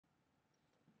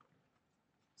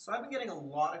So I've been getting a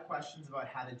lot of questions about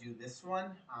how to do this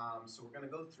one, so we're going to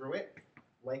go through it.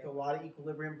 Like a lot of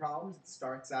equilibrium problems, it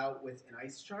starts out with an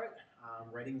ice chart,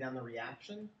 writing down the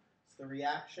reaction. So the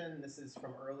reaction, this is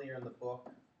from earlier in the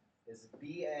book, is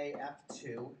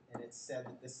BaF2, and it said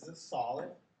that this is a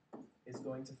solid, is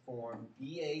going to form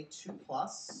Ba2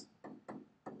 plus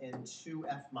and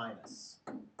 2F minus.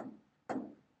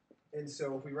 And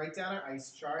so if we write down our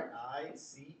ice chart,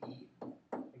 ICE,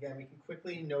 again, we can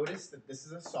quickly notice that this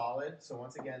is a solid. So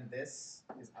once again, this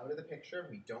is out of the picture.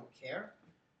 We don't care.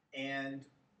 And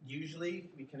usually,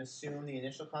 we can assume the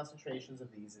initial concentrations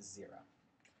of these is 0.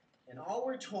 And all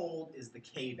we're told is the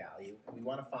K value. And we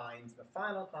want to find the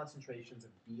final concentrations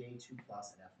of Ba2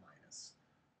 plus and F minus.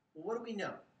 Well, what do we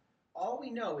know? All we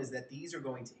know is that these are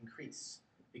going to increase.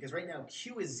 Because right now,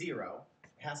 Q is 0. It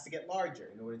has to get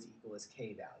larger in order to equal its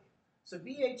K value. So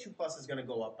Ba2 plus is going to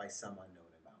go up by some unknown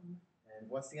amount. And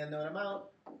what's the unknown amount?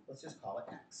 Let's just call it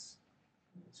x.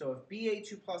 So if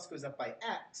Ba2 plus goes up by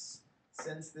x,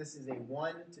 since this is a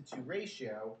 1 to 2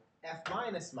 ratio, F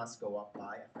minus must go up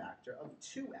by a factor of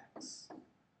 2x.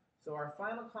 So our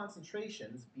final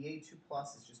concentrations, Ba2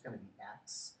 plus is just going to be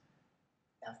x.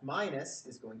 F minus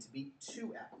is going to be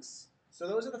 2x. So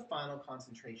those are the final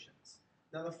concentrations.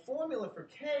 Now the formula for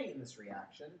K in this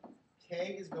reaction,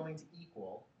 K is going to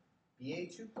equal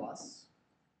Ba2 plus,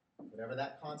 whatever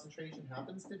that concentration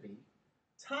happens to be,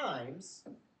 times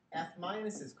F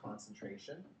minus's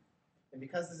concentration. And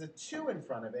because there's a 2 in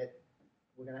front of it,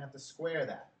 we're going to have to square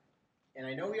that. And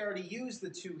I know we already used the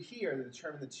 2 here to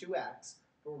determine the 2x,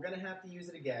 but we're going to have to use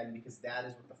it again because that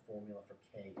is what the formula for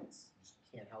K is. You just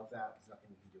can't help that. There's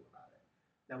nothing we can do about it.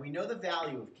 Now we know the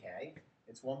value of K.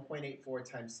 It's 1.84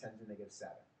 times 10 to the negative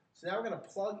 7. So now we're going to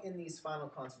plug in these final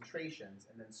concentrations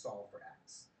and then solve for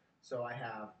x. So I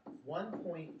have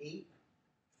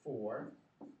 1.84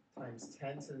 times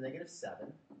 10 to the negative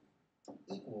 7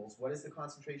 equals, what is the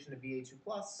concentration of Ba2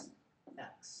 plus?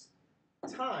 X.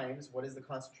 Times, what is the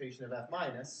concentration of F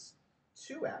minus?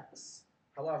 2x.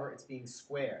 However, it's being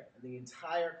squared, and the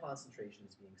entire concentration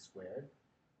is being squared.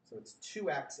 So it's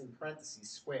 2x in parentheses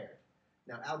squared.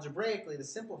 Now, algebraically, to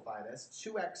simplify this,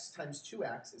 2x times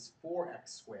 2x is 4x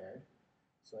squared.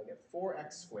 So I get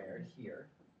 4x squared here.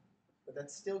 But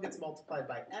that still gets multiplied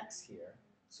by x here.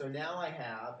 So now I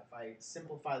have, if I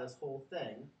simplify this whole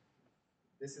thing,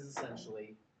 this is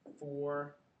essentially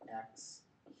 4x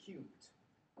cubed.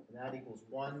 And that equals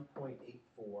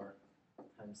 1.84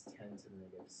 times 10 to the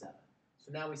negative 7. So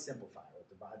now we simplify. We'll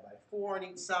divide by 4 on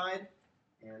each side.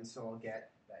 And so I'll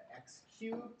get that x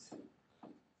cubed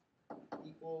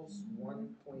equals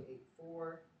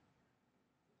 1.84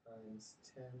 times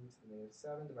 10 to the negative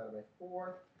 7 divided by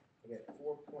 4. I get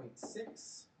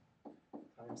 4.6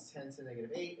 times 10 to the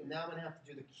negative 8. And now I'm going to have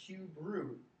to do the cube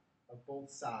root of both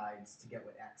sides to get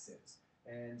what x is.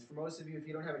 And for most of you, if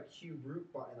you don't have a cube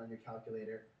root button on your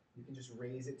calculator, you can just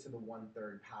raise it to the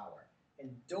 1/3 power.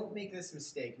 And don't make this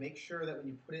mistake. Make sure that when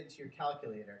you put it into your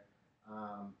calculator,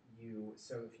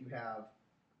 so if you have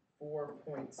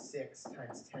 4.6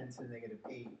 times 10 to the negative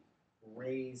 8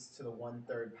 raised to the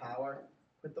 1/3 power,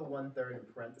 put the 1/3 in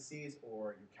parentheses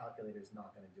or your calculator is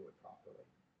not going to do it properly.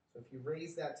 So if you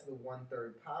raise that to the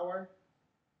 1/3 power,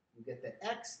 you get that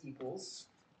x equals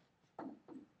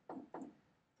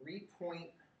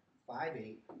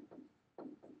 3.58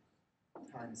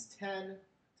 times 10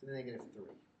 to the negative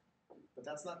 3. But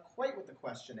that's not quite what the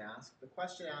question asked. The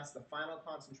question asked the final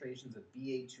concentrations of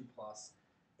Ba2 plus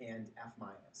and F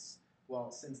minus.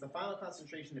 Well, since the final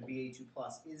concentration of Ba2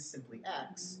 plus is simply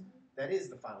x, that is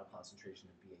the final concentration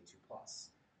of Ba2 plus.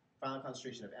 The final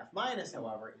concentration of F minus,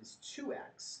 however, is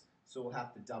 2x, so we'll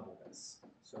have to double this.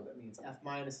 So that means F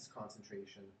minus's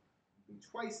concentration will be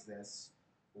twice this,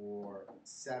 or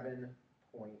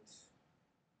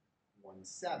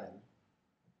 7.17.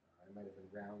 I might have been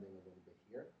rounding a little bit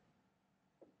here,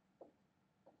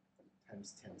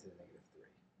 times 10 to the negative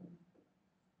 3.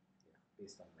 Yeah,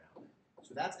 based on rounding.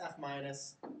 So that's F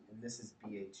minus, and this is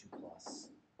Ba2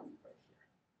 plus right here.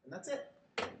 And that's it.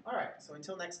 All right, so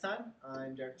until next time,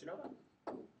 I'm Derek Genova.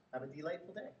 Have a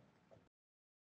delightful day.